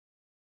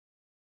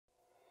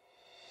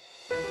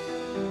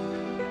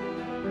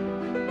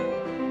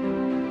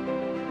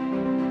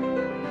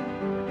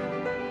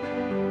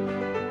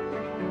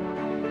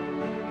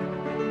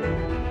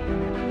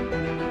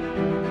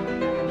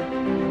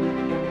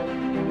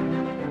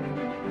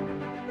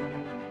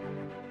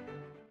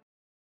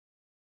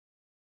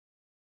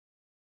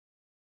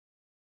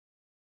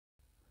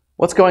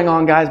What's going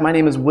on, guys? My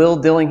name is Will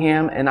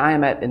Dillingham and I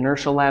am at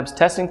Inertial Labs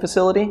testing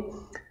facility.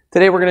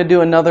 Today we're going to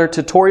do another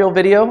tutorial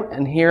video,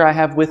 and here I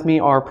have with me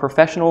our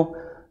professional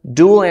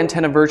dual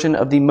antenna version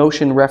of the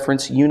motion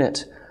reference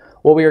unit.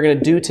 What we are going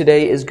to do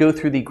today is go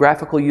through the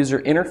graphical user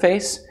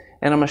interface,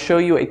 and I'm going to show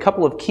you a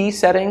couple of key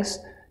settings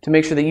to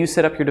make sure that you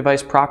set up your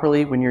device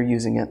properly when you're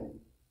using it.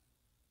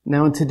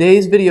 Now in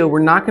today's video,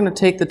 we're not going to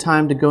take the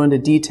time to go into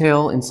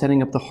detail in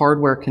setting up the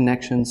hardware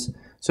connections,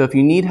 so if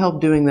you need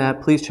help doing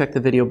that, please check the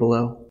video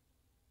below.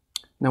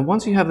 Now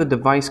once you have the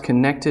device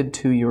connected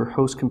to your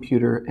host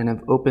computer and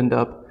have opened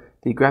up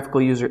the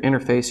graphical user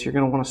interface, you're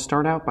going to want to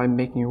start out by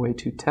making your way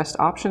to Test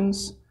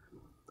Options,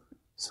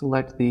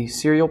 select the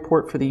serial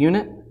port for the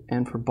unit,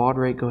 and for baud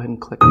rate go ahead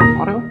and click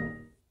Auto.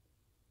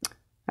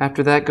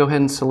 After that, go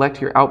ahead and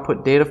select your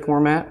output data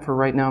format. For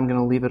right now I'm going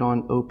to leave it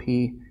on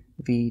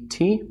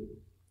OPVT,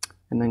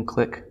 and then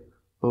click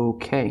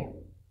OK.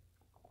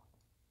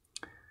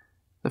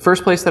 The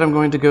first place that I'm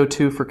going to go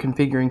to for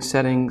configuring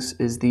settings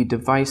is the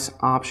Device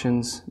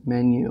Options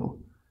menu.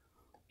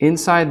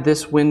 Inside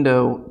this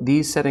window,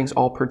 these settings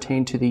all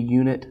pertain to the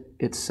unit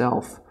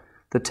itself.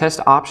 The Test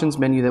Options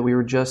menu that we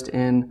were just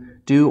in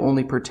do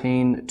only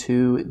pertain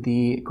to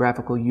the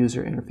graphical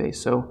user interface.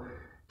 So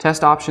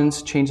Test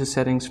Options changes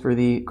settings for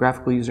the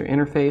graphical user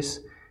interface,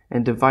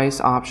 and Device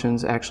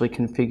Options actually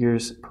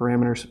configures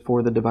parameters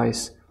for the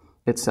device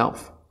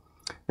itself.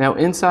 Now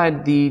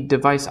inside the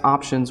Device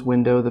Options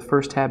window, the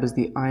first tab is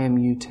the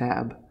IMU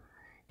tab.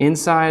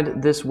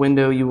 Inside this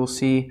window you will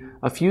see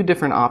a few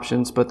different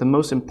options, but the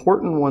most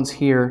important ones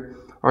here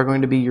are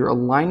going to be your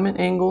alignment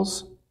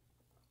angles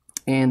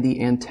and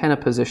the antenna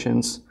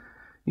positions.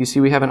 You see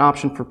we have an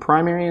option for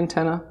primary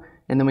antenna,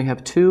 and then we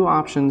have two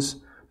options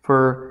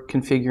for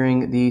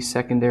configuring the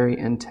secondary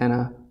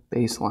antenna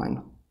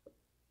baseline.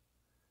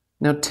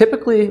 Now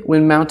typically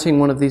when mounting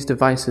one of these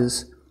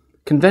devices,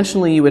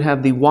 conventionally you would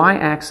have the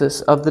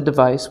y-axis of the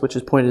device, which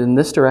is pointed in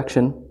this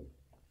direction,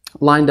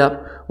 lined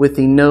up with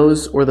the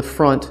nose or the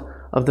front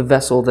of the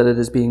vessel that it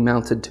is being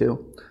mounted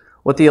to.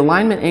 What the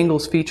alignment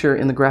angles feature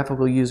in the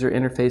graphical user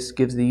interface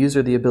gives the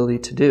user the ability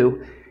to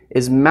do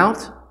is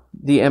mount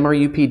the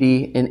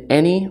MRU-PD in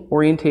any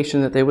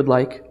orientation that they would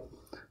like,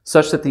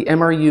 such that the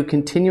MRU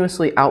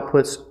continuously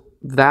outputs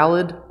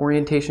valid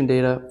orientation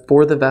data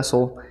for the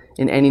vessel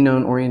in any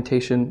known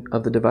orientation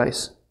of the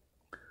device.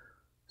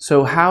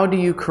 So how do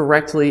you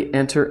correctly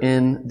enter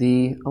in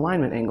the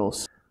alignment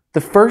angles? The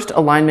first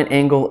alignment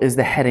angle is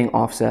the heading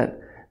offset.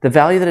 The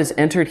value that is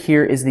entered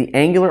here is the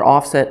angular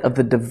offset of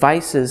the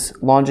device's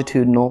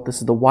longitudinal, this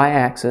is the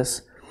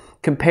y-axis,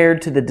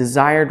 compared to the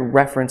desired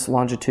reference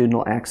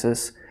longitudinal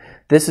axis.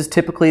 This is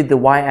typically the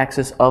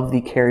y-axis of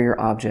the carrier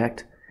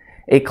object.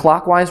 A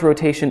clockwise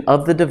rotation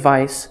of the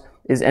device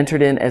is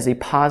entered in as a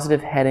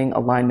positive heading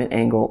alignment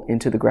angle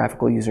into the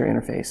graphical user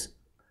interface.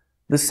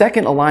 The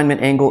second alignment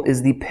angle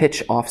is the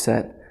pitch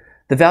offset.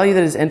 The value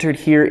that is entered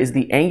here is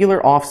the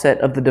angular offset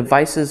of the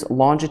device's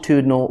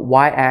longitudinal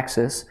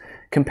y-axis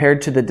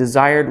compared to the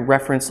desired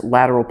reference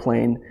lateral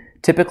plane.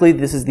 Typically,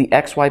 this is the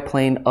XY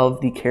plane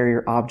of the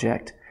carrier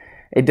object.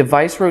 A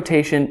device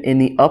rotation in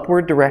the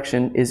upward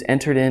direction is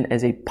entered in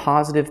as a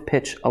positive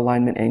pitch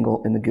alignment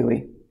angle in the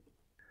GUI.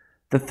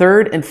 The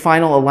third and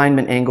final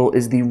alignment angle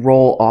is the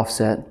roll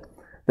offset.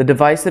 The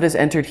device that is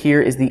entered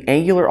here is the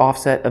angular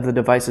offset of the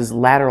device's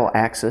lateral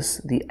axis,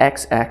 the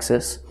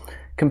x-axis,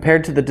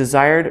 compared to the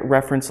desired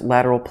reference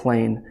lateral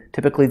plane,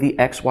 typically the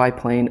XY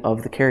plane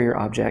of the carrier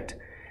object.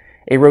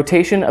 A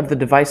rotation of the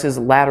device's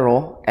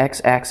lateral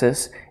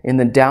x-axis in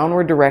the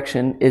downward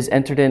direction is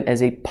entered in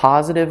as a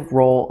positive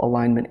roll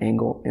alignment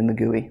angle in the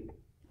GUI.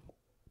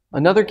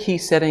 Another key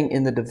setting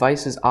in the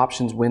device's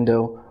options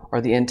window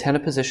are the antenna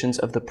positions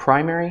of the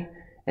primary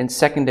and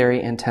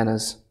secondary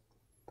antennas.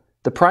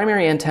 The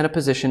primary antenna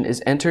position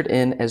is entered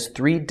in as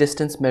 3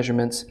 distance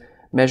measurements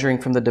measuring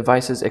from the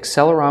device's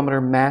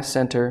accelerometer mass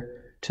center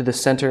to the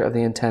center of the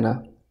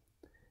antenna.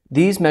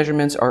 These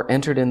measurements are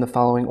entered in the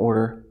following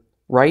order: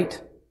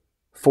 right,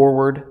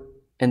 forward,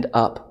 and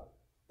up.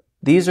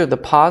 These are the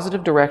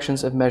positive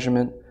directions of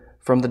measurement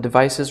from the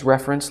device's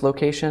reference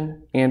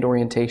location and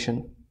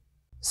orientation.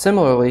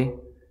 Similarly,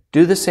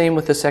 do the same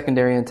with the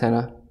secondary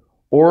antenna,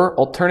 or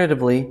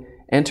alternatively,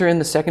 enter in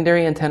the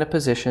secondary antenna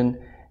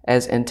position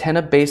as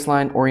antenna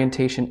baseline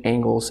orientation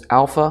angles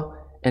alpha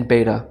and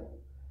beta.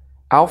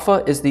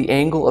 Alpha is the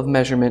angle of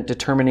measurement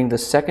determining the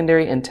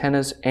secondary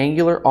antenna's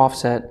angular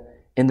offset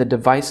in the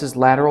device's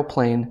lateral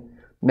plane,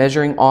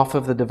 measuring off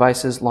of the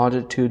device's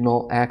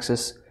longitudinal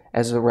axis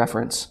as a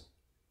reference.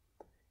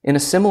 In a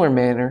similar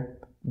manner,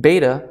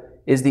 beta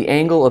is the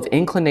angle of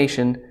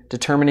inclination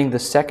determining the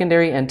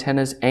secondary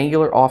antenna's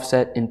angular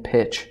offset in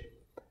pitch.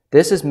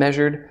 This is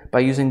measured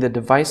by using the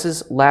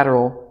device's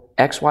lateral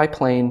XY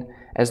plane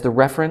as the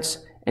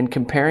reference and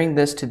comparing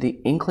this to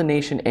the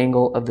inclination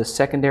angle of the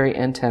secondary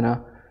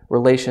antenna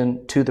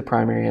relation to the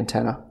primary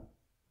antenna.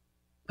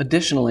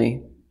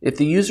 Additionally, if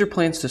the user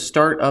plans to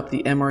start up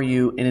the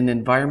MRU in an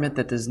environment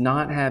that does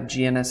not have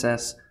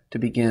GNSS to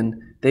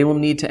begin, they will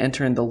need to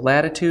enter in the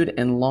latitude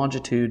and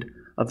longitude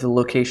of the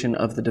location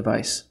of the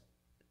device.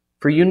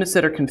 For units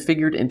that are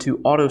configured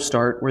into auto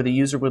start, where the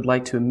user would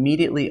like to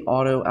immediately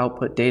auto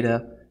output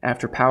data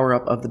after power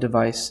up of the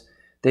device,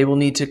 they will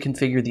need to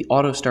configure the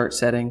auto start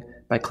setting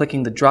by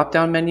clicking the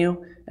drop-down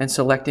menu and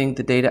selecting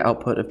the data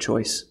output of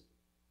choice.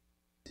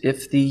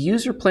 If the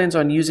user plans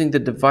on using the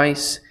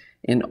device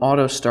in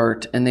auto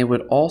start and they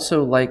would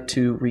also like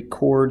to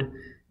record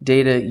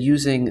data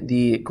using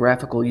the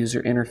graphical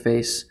user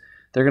interface,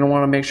 they're going to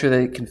want to make sure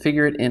they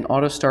configure it in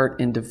auto start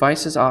in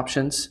devices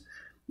options,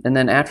 and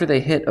then after they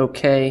hit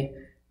OK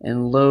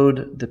and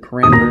load the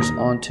parameters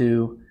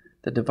onto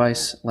the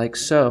device like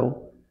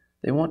so,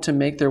 they want to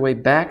make their way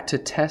back to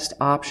test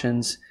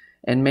options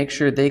and make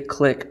sure they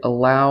click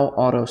allow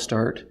auto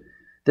start.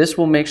 This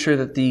will make sure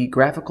that the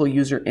graphical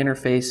user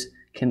interface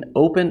can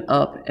open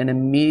up and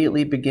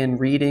immediately begin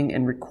reading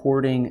and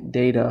recording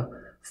data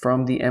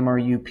from the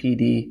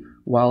MRU-PD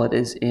while it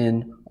is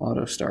in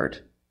auto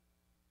start.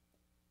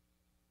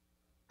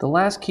 The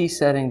last key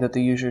setting that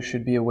the user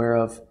should be aware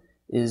of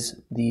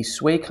is the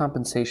sway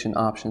compensation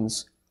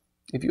options.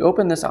 If you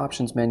open this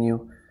options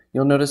menu,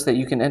 you'll notice that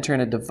you can enter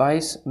in a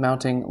device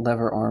mounting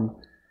lever arm.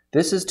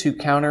 This is to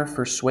counter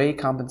for sway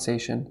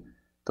compensation.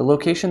 The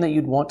location that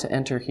you'd want to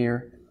enter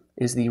here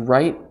is the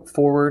right,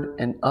 forward,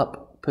 and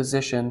up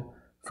position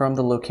from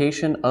the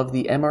location of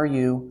the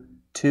MRU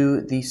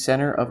to the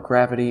center of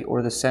gravity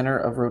or the center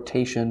of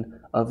rotation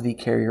of the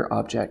carrier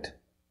object.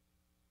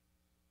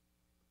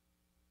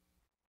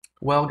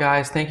 Well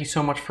guys, thank you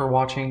so much for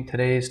watching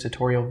today's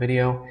tutorial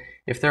video.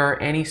 If there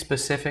are any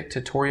specific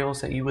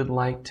tutorials that you would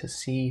like to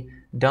see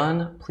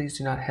done, please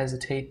do not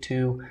hesitate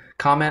to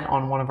comment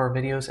on one of our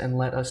videos and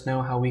let us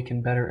know how we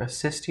can better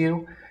assist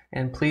you.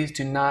 And please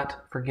do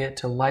not forget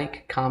to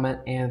like, comment,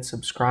 and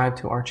subscribe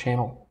to our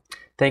channel.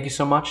 Thank you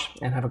so much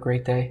and have a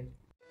great day.